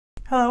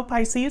Hello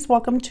Pisces,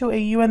 welcome to a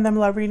you and them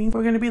love reading.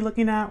 We're going to be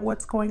looking at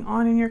what's going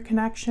on in your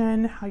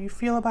connection, how you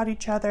feel about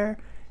each other,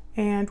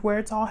 and where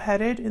it's all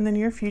headed in the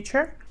near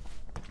future.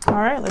 All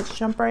right, let's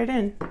jump right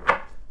in.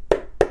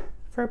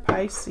 For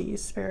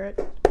Pisces,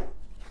 Spirit.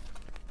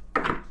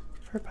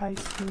 For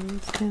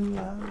Pisces in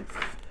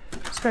love.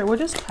 Spirit, what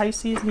does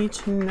Pisces need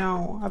to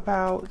know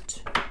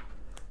about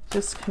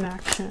this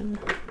connection?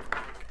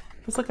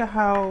 Let's look at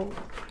how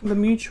the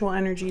mutual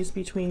energies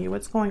between you,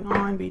 what's going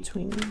on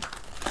between you.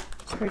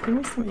 Spirit, give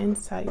me some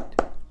insight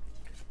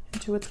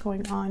into what's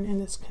going on in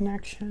this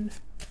connection.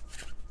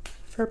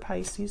 For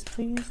Pisces,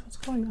 please. What's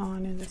going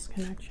on in this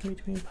connection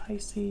between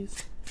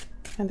Pisces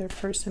and their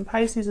person?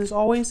 Pisces, as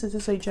always, this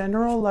is a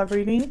general love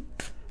reading,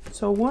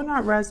 so it will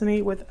not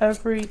resonate with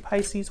every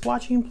Pisces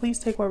watching. Please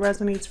take what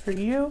resonates for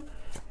you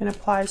and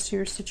applies to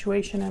your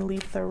situation and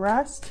leave the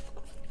rest.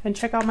 And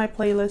check out my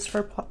playlist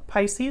for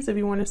Pisces if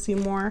you want to see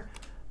more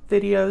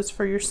videos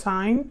for your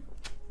sign.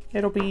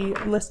 It'll be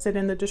listed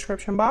in the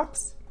description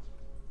box.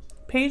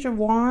 Page of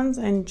Wands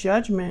and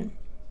Judgment.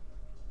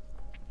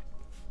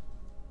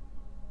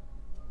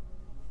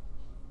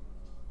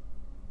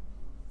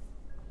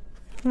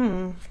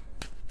 So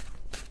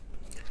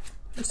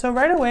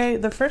right away,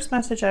 the first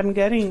message I'm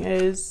getting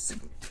is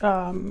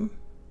some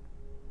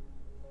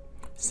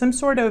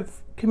sort of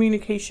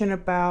communication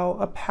about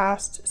a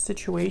past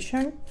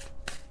situation.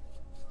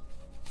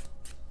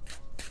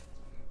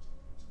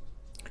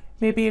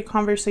 Maybe a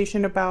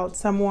conversation about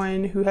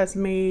someone who has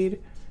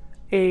made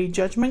a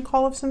judgment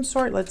call of some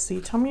sort. Let's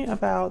see. Tell me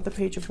about the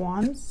Page of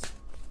Wands.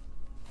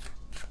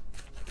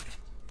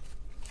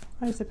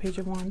 Why is the Page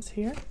of Wands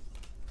here?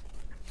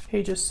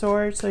 Page of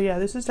Swords. So yeah,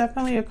 this is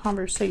definitely a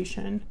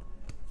conversation.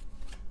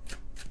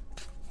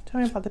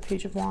 Tell me about the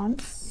Page of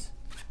Wands.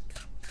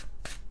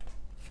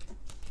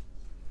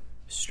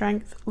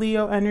 Strength,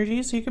 Leo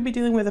energy. So you could be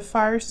dealing with a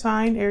fire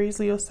sign, Aries,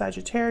 Leo,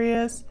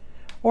 Sagittarius,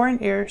 or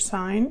an air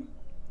sign.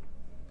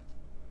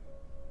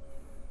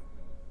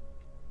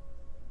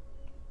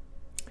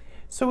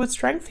 So with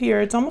Strength here,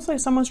 it's almost like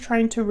someone's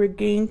trying to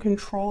regain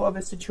control of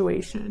a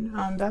situation.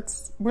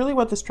 That's really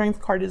what the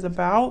Strength card is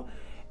about.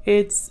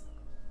 It's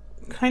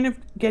kind of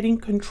getting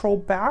control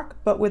back,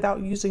 but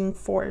without using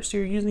force.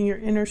 You're using your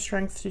inner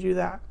strength to do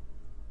that.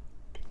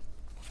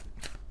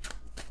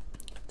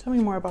 Tell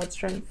me more about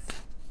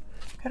Strength.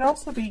 Could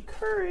also be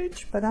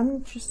Courage, but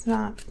I'm just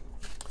not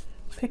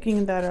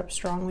picking that up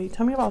strongly.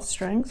 Tell me about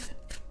Strength.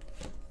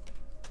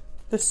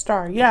 The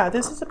Star. Yeah,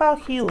 this is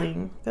about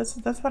healing. That's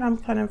what I'm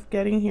kind of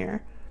getting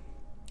here.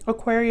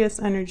 Aquarius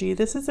energy.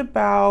 This is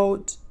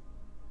about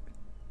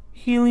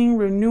healing,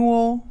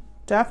 renewal,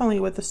 definitely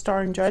with the Star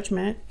and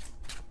Judgment.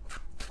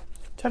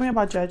 Tell me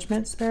about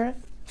Judgment, Spirit.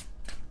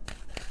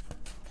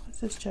 What's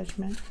this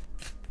Judgment?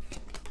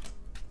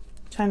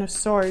 Ten of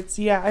Swords.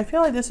 Yeah, I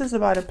feel like this is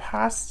about a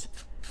past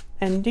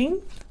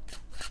ending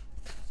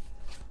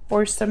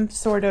or some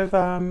sort of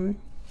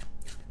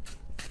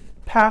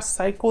past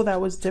cycle that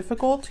was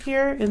difficult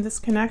here in this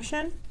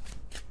connection.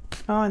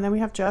 Oh, and then we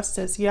have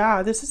Justice.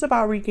 Yeah, this is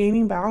about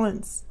regaining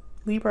balance.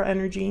 Libra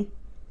energy.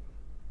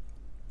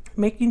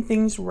 Making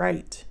things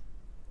right.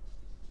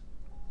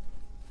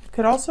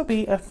 Could also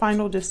be a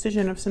final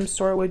decision of some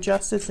sort with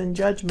Justice and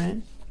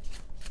Judgment.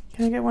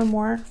 Can I get one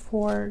more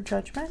for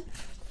Judgment?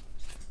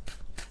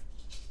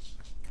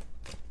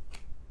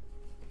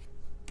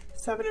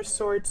 Seven of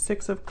Swords,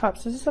 Six of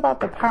Cups. This is about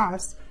the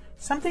past.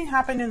 Something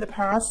happened in the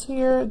past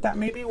here that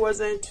maybe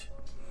wasn't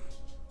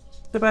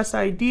the best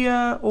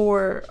idea,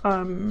 or I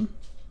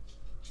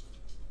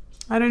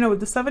don't know, with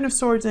the Seven of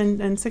Swords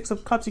and Six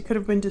of Cups, you could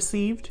have been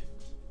deceived.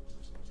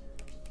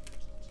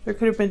 There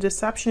could have been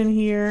deception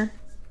here.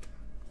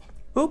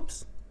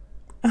 Oops.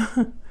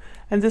 And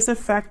this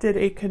affected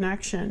a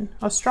connection,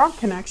 a strong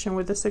connection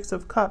with the Six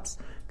of Cups.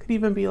 Could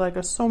even be like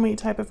a soulmate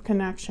type of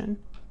connection.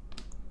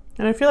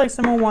 And I feel like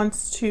someone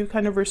wants to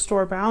kind of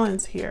restore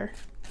balance here.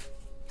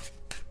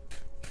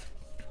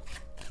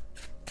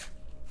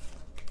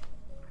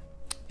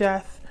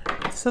 Death.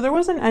 So there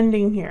was an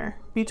ending here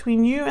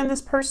between you and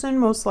this person,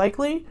 most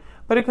likely,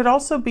 but it could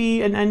also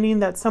be an ending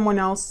that someone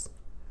else,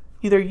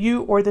 either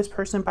you or this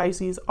person,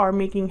 Pisces, are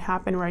making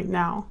happen right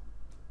now.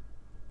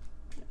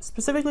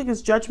 Specifically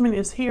because Judgment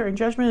is here, and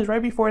Judgment is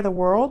right before the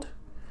World,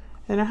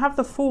 and I have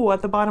the Fool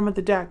at the bottom of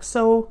the deck.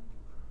 So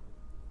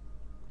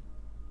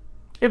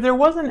if there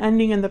was an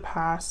ending in the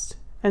past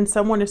and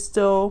someone is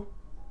still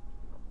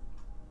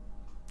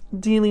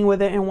dealing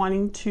with it and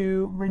wanting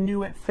to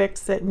renew it,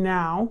 fix it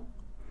now,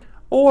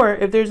 or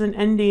if there's an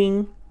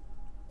ending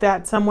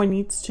that someone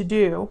needs to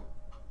do,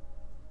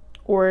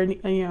 or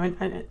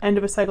an end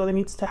of a cycle that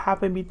needs to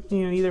happen,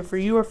 either for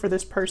you or for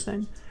this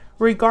person,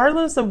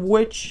 regardless of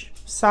which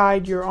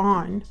side you're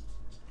on,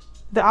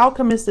 the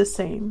outcome is the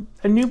same.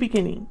 A new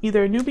beginning.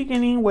 Either a new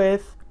beginning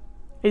with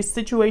a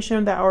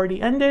situation that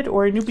already ended,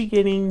 or a new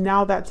beginning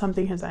now that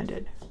something has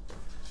ended.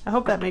 I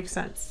hope that makes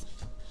sense.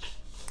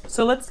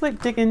 So let's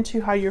dig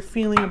into how you're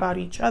feeling about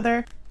each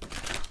other.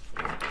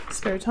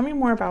 Spirit, tell me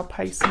more about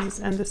Pisces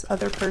and this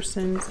other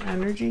person's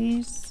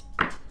energies.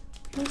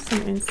 Give me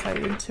some insight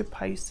into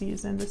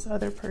Pisces and this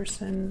other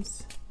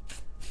person's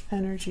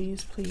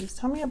energies, please.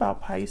 Tell me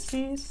about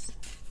Pisces.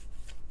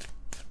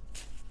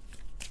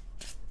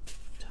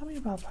 Tell me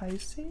about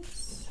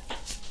Pisces.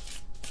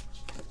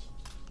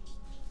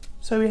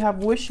 So we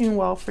have wishing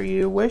well for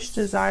you. Wish,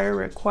 desire,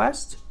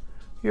 request.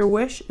 Your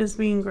wish is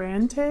being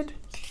granted.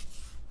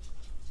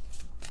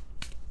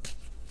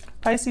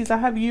 Pisces, I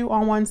have you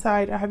on one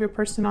side, I have your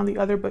person on the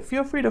other, but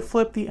feel free to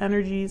flip the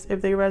energies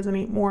if they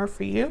resonate more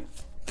for you.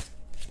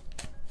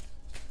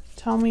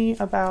 Tell me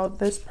about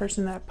this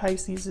person that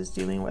Pisces is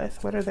dealing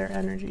with. What are their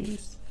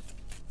energies?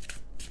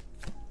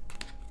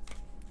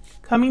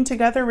 Coming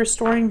together,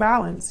 restoring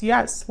balance.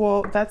 Yes,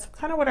 well, that's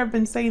kind of what I've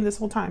been saying this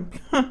whole time.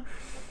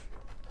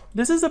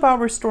 This is about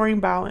restoring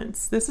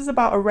balance. This is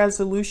about a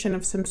resolution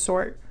of some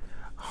sort.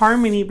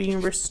 Harmony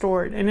being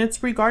restored. And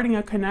it's regarding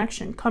a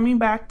connection. Coming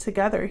back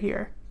together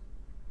here.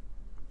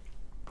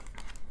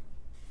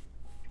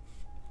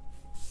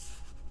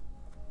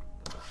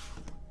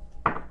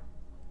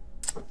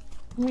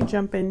 Let me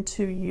jump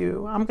into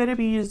you. I'm going to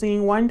be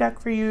using one deck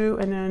for you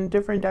and then a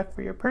different deck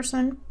for your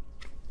person.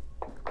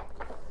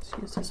 Let's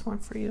use this one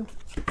for you.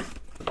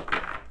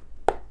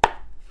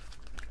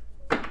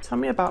 Tell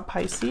me about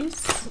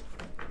Pisces.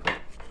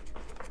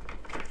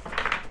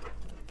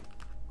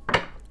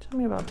 Tell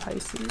me about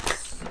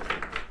Pisces.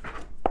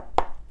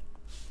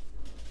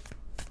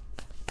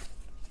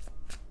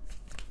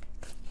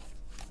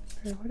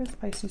 What is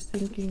Pisces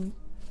thinking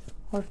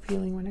or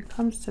feeling when it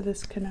comes to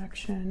this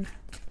connection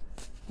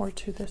or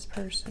to this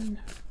person?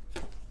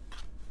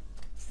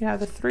 Yeah,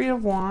 the Three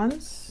of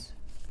Wands.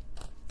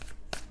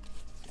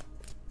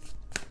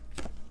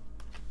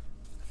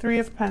 Three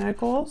of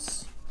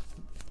Pentacles.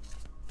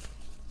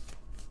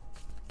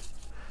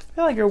 I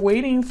feel like you're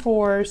waiting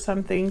for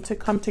something to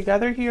come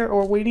together here,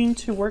 or waiting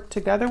to work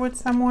together with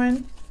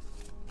someone,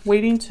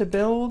 waiting to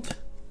build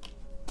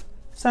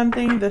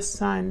something. The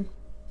Sun.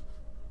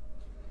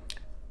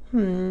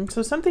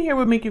 So something here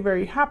would make you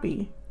very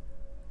happy.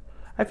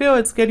 I feel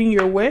it's getting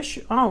your wish.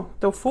 Oh,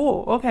 the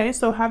Fool. Okay,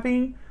 so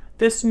having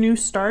this new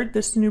start,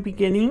 this new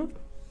beginning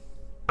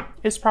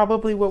is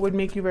probably what would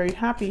make you very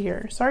happy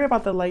here. Sorry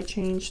about the light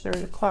change.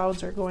 The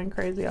clouds are going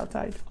crazy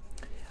outside.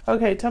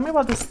 Okay, tell me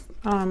about this.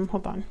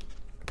 Hold on.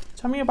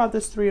 Tell me about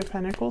this Three of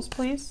Pentacles,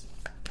 please.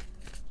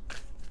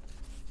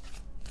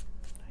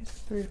 Nice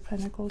Three of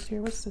Pentacles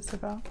here. What's this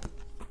about?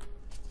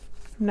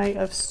 Knight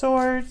of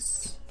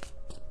Swords.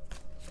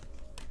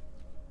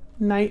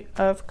 Knight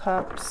of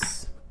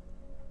Cups.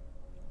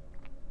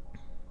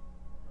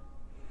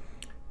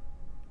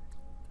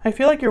 I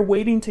feel like you're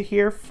waiting to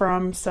hear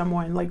from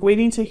someone, like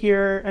waiting to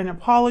hear an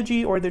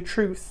apology or the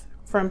truth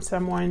from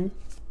someone.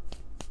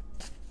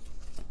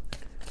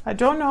 I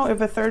don't know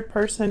if a third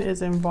person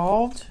is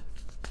involved.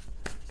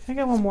 Can I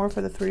get one more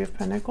for the Three of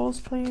Pentacles,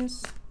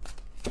 please?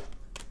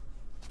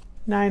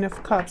 Nine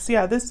of Cups.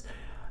 Yeah, this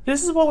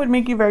is what would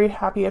make you very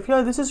happy. I feel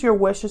like this is your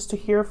wish, is to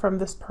hear from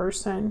this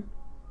person.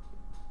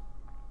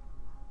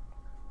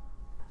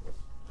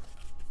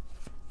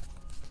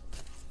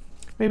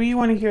 Maybe you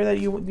want to hear that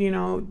you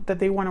know that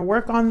they want to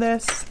work on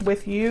this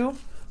with you,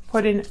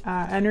 put in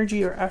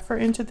energy or effort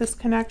into this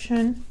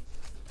connection.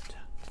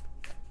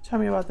 Tell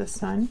me about the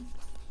Sun.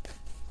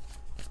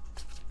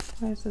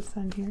 Why is the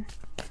Sun here?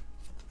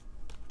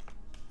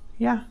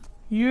 Yeah,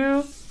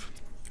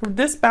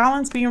 this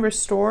balance being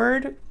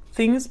restored,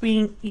 things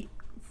being,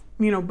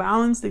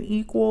 balanced and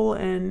equal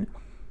and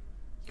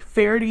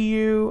fair to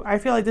you. I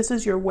feel like this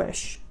is your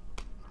wish.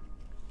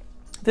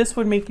 This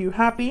would make you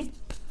happy.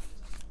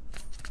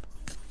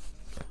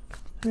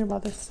 Tell me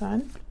about the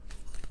Sun.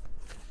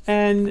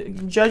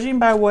 And judging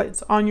by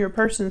what's on your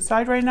person's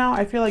side right now,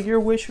 I feel like your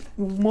wish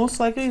most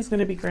likely is going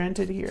to be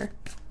granted here.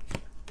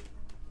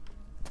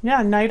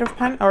 Yeah,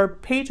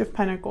 Page of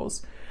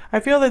Pentacles. I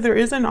feel that there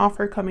is an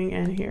offer coming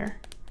in here.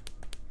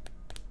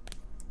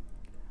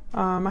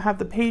 I have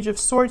the Page of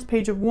Swords,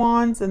 Page of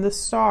Wands, and the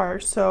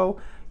Star. So,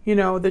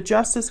 the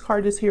Justice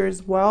card is here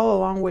as well,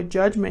 along with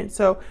Judgment.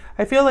 So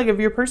I feel like if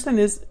your person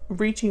is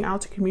reaching out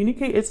to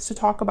communicate, it's to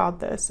talk about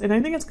this. And I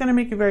think it's going to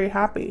make you very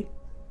happy.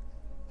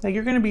 Like,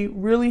 you're going to be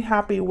really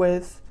happy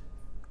with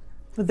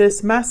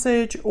this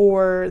message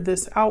or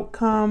this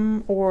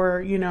outcome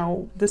or,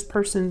 this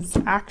person's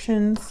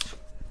actions.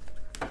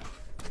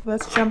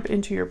 Let's jump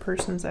into your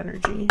person's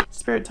energy.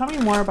 Spirit, tell me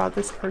more about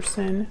this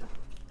person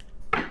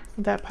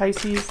that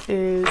Pisces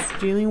is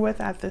dealing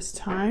with at this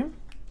time.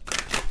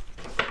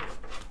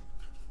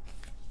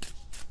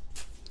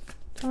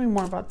 Tell me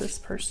more about this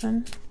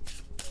person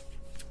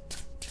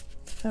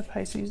that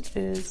Pisces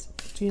is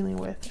dealing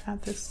with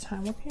at this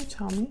time. What can you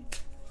tell me?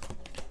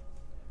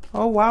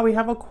 Oh, wow, we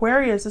have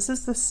Aquarius. This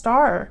is the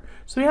Star.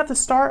 So we have the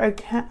Star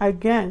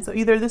again. So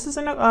either this is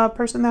a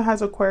person that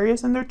has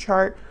Aquarius in their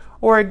chart,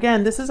 or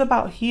again, this is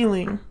about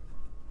healing,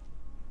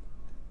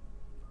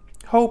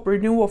 hope,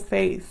 renewal,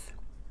 faith.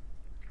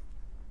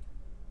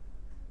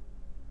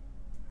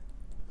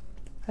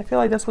 I feel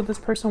like that's what this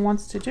person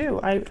wants to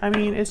do. I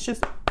mean, it's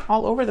just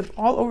all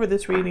over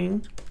this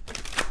reading.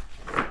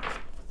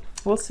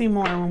 We'll see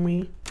more when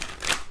we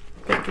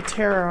get the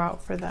tarot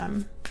out for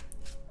them.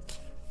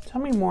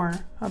 Tell me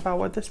more about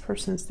what this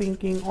person's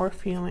thinking or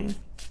feeling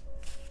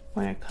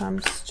when it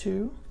comes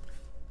to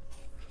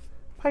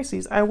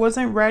Pisces. I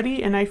wasn't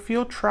ready and I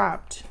feel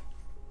trapped.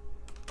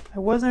 I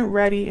wasn't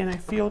ready and I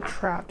feel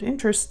trapped.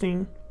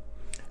 Interesting.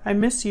 I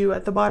miss you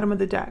at the bottom of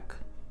the deck.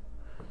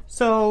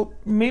 So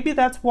maybe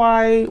that's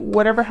why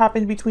whatever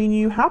happened between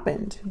you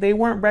happened. They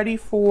weren't ready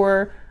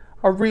for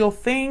a real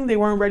thing. They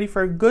weren't ready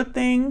for a good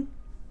thing.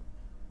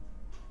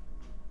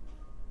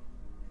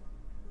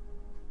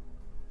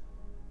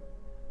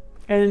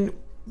 And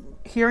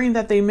hearing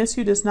that they miss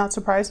you does not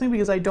surprise me,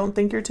 because I don't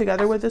think you're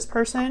together with this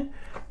person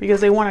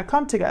because they want to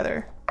come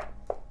together.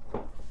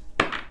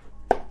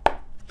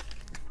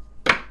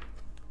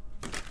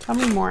 Tell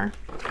me more.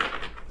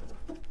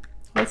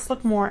 Let's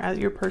look more at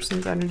your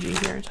person's energy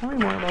here. Tell me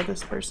more about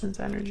this person's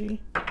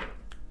energy.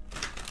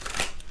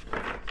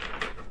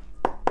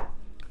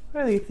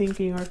 What are they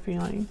thinking or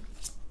feeling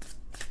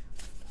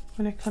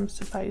when it comes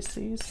to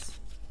Pisces?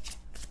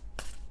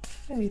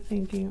 What are they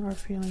thinking or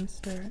feeling,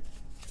 Spirit?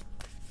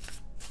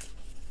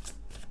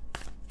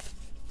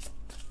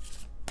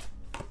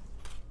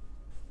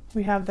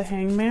 We have the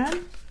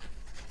Hangman,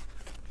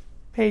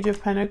 Page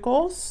of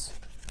Pentacles.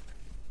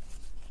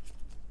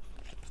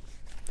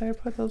 Did I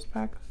put those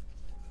back?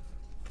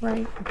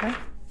 Right, okay.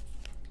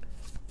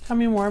 Tell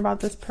me more about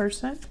this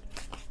person.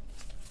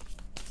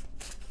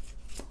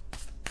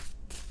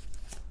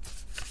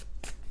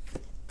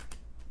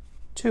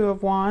 Two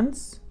of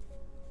Wands.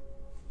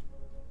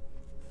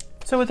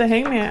 So with the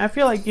Hangman, I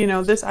feel like, you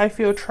know, this I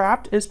feel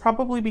trapped is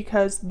probably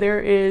because there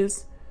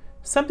is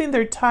something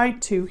they're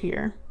tied to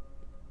here.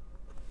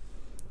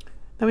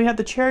 Then we have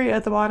the Chariot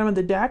at the bottom of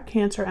the deck,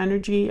 Cancer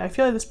energy. I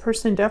feel like this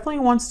person definitely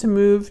wants to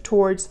move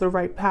towards the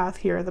right path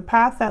here, the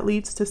path that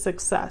leads to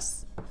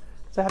success.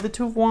 So I have the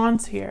Two of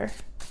Wands here.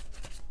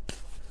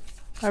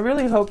 I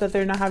really hope that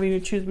they're not having to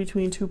choose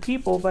between two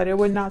people, but it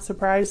would not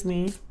surprise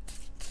me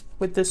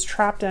with this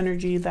trapped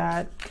energy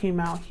that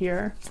came out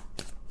here.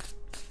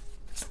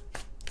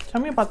 Tell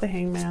me about the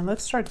Hangman.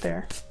 Let's start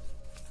there.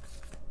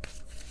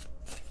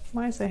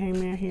 Why is the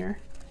Hangman here?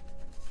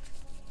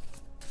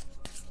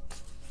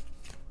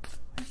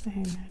 The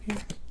Hangman here.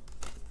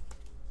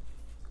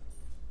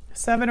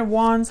 Seven of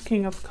Wands,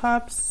 King of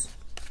Cups.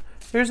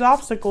 There's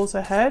obstacles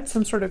ahead,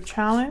 some sort of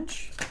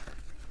challenge.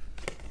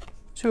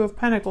 Two of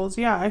Pentacles.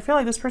 Yeah, I feel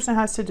like this person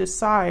has to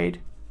decide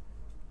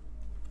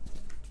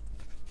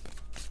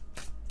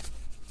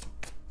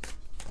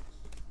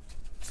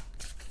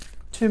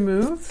to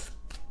move,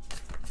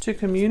 to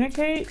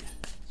communicate.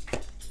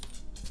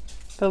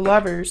 The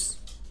Lovers.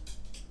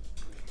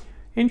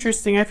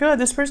 Interesting. I feel like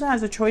this person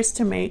has a choice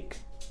to make.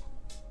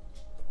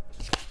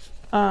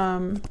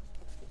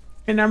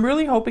 And I'm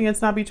really hoping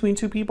it's not between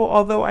two people,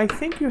 although I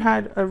think you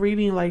had a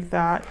reading like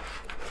that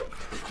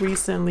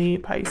recently,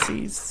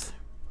 Pisces.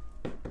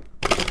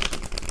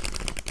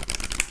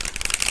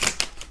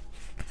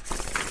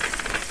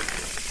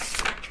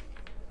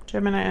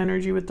 Gemini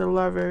energy with the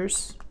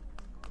Lovers.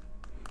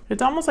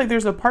 It's almost like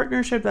there's a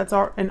partnership that's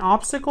an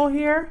obstacle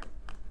here,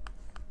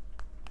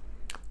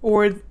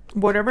 or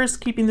whatever is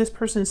keeping this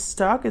person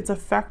stuck, it's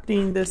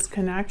affecting this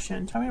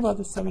connection. Tell me about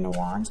the Seven of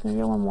Wands. Can I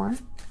get one more?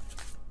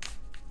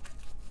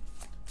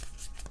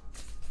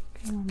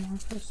 One more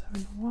for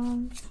Seven of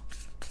Wands.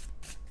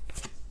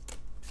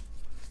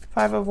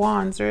 Five of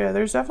Wands. Yeah,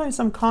 there's definitely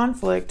some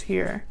conflict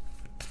here.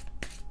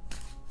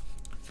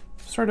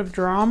 Sort of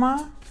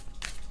drama.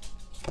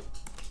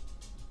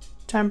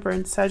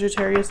 Temperance,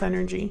 Sagittarius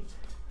energy.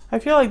 I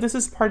feel like this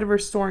is part of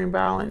restoring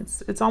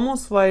balance. It's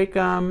almost like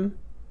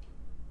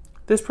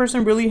this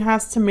person really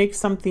has to make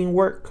something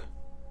work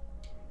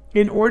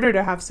in order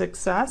to have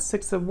success.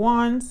 Six of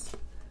Wands.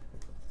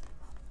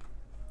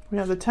 We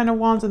have the Ten of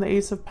Wands and the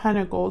Ace of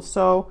Pentacles.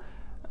 So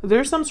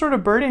there's some sort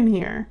of burden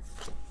here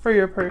for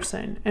your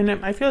person. And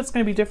I feel it's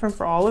going to be different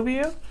for all of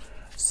you.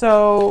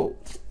 So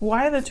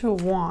why the Two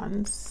of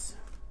Wands?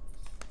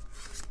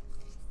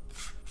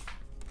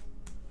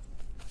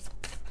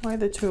 Why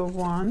the Two of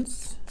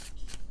Wands?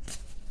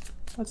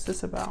 What's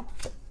this about?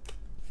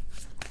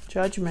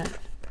 Judgment.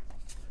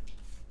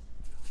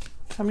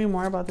 Tell me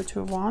more about the Two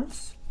of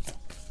Wands.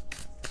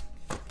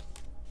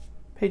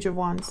 Page of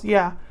Wands.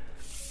 Yeah.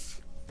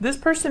 This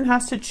person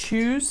has to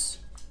choose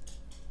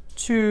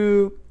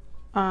to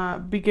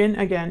begin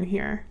again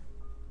here,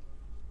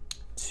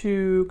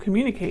 to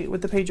communicate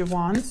with the Page of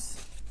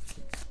Wands.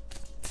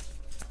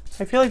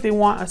 I feel like they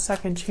want a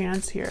second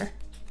chance here.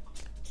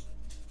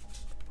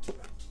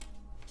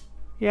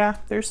 Yeah,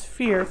 there's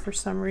fear for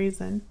some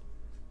reason.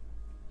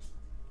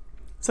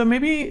 So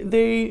maybe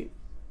they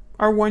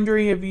are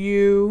wondering if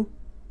you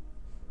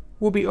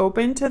will be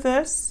open to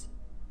this.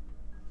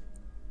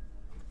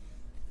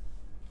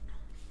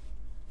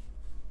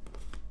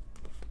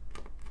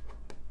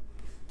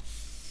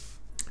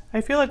 I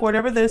feel like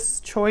whatever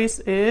this choice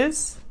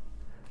is,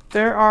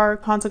 there are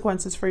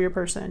consequences for your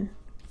person.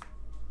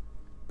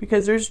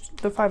 Because there's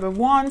the Five of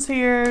Wands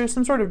here,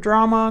 some sort of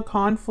drama,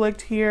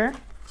 conflict here.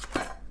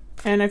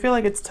 And I feel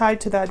like it's tied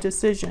to that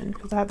decision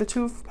because I have the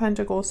Two of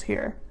Pentacles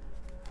here.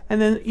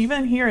 And then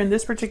even here in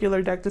this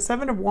particular deck, the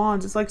Seven of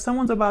Wands, it's like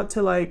someone's about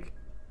to like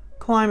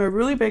climb a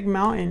really big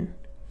mountain.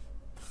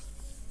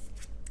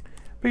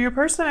 But your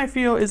person, I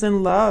feel, is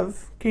in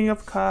love. King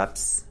of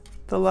Cups,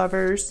 the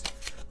Lovers,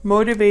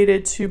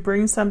 motivated to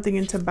bring something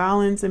into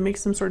balance and make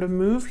some sort of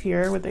move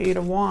here with the Eight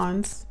of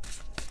Wands.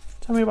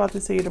 Tell me about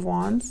this Eight of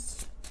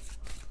Wands.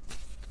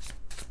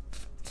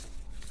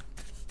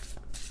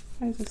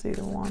 Why is this Eight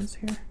of Wands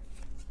here?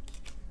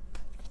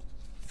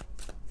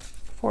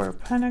 Four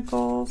of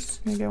Pentacles.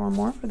 Can I get one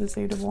more for this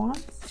Eight of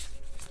Wands?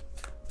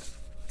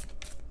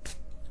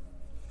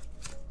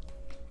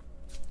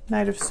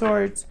 Knight of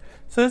Swords.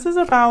 So this is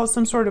about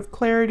some sort of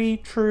clarity,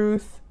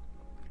 truth,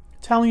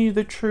 telling you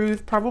the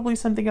truth, probably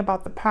something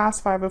about the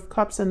past. Five of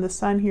Cups and the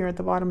Sun here at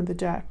the bottom of the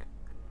deck.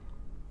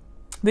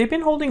 They've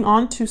been holding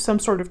on to some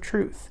sort of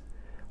truth.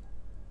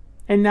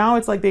 And now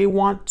it's like they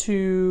want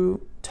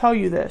to tell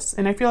you this.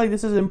 And I feel like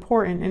this is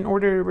important in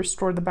order to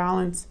restore the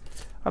balance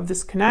of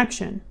this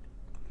connection.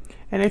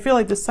 And I feel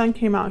like the Sun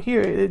came out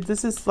here.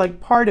 This is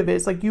like part of it.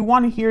 It's like you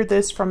want to hear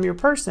this from your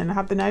person. I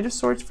have the Knight of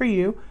Swords for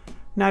you,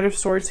 Knight of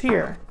Swords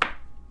here.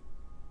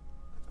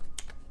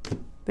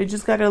 They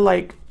just got to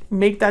like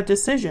make that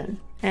decision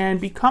and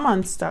become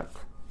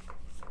unstuck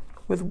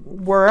with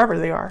wherever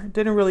they are. It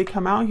didn't really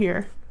come out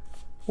here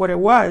what it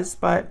was,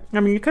 but I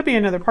mean, it could be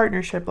another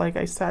partnership, like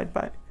I said,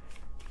 but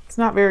it's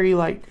not very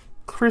like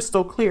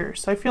crystal clear.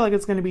 So I feel like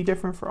it's going to be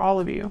different for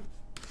all of you.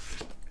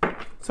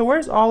 So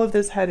where's all of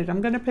this headed? I'm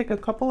going to pick a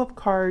couple of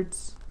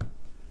cards.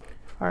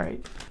 All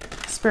right,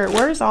 Spirit,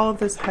 where is all of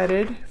this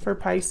headed for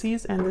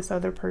Pisces and this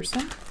other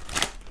person?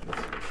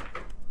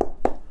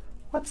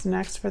 What's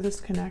next for this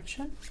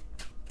connection?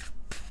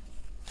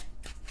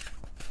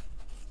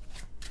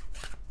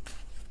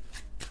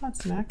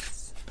 What's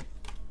next?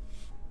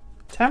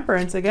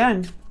 Temperance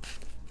again.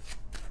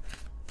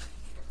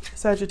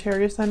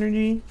 Sagittarius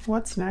energy.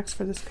 What's next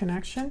for this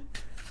connection?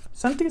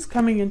 Something's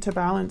coming into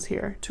balance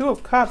here. Two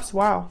of Cups.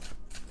 Wow.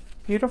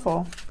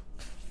 Beautiful.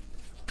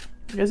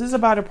 This is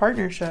about a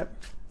partnership.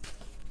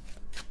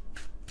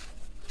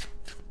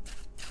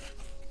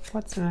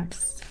 What's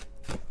next?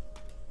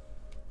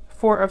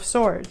 Four of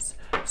Swords.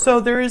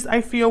 So there is,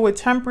 I feel, with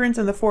Temperance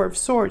and the Four of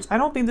Swords, I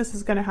don't think this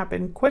is going to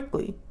happen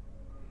quickly.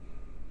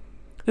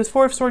 This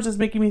Four of Swords is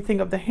making me think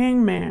of the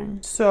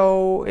Hangman.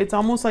 So it's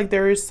almost like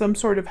there is some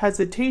sort of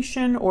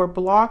hesitation or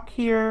block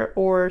here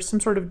or some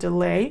sort of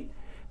delay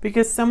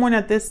because someone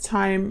at this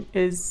time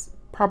is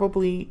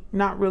probably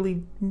not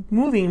really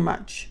moving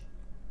much.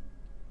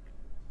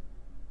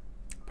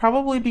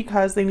 Probably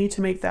because they need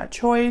to make that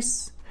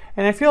choice.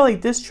 And I feel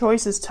like this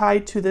choice is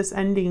tied to this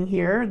ending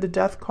here, the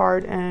Death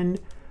card and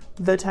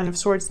the Ten of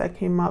Swords that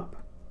came up.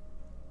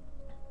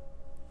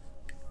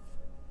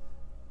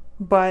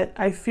 But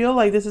I feel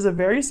like this is a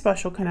very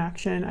special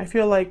connection. I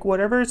feel like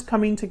whatever is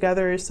coming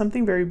together is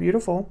something very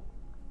beautiful.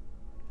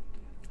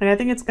 And I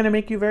think it's going to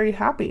make you very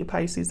happy,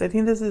 Pisces. I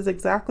think this is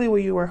exactly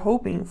what you were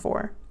hoping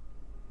for.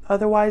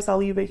 Otherwise, I'll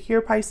leave it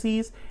here,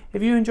 Pisces.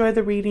 If you enjoyed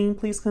the reading,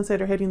 please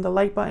consider hitting the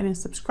like button and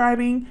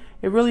subscribing.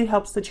 It really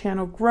helps the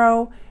channel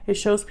grow. It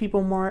shows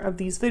people more of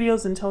these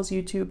videos and tells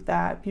YouTube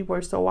that people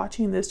are still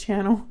watching this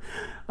channel.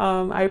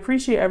 I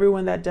appreciate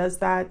everyone that does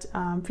that.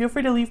 Feel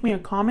free to leave me a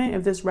comment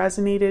if this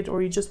resonated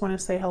or you just want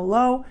to say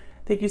hello.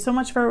 Thank you so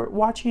much for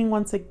watching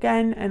once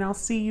again, and I'll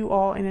see you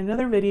all in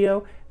another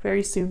video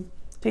very soon.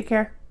 Take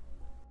care.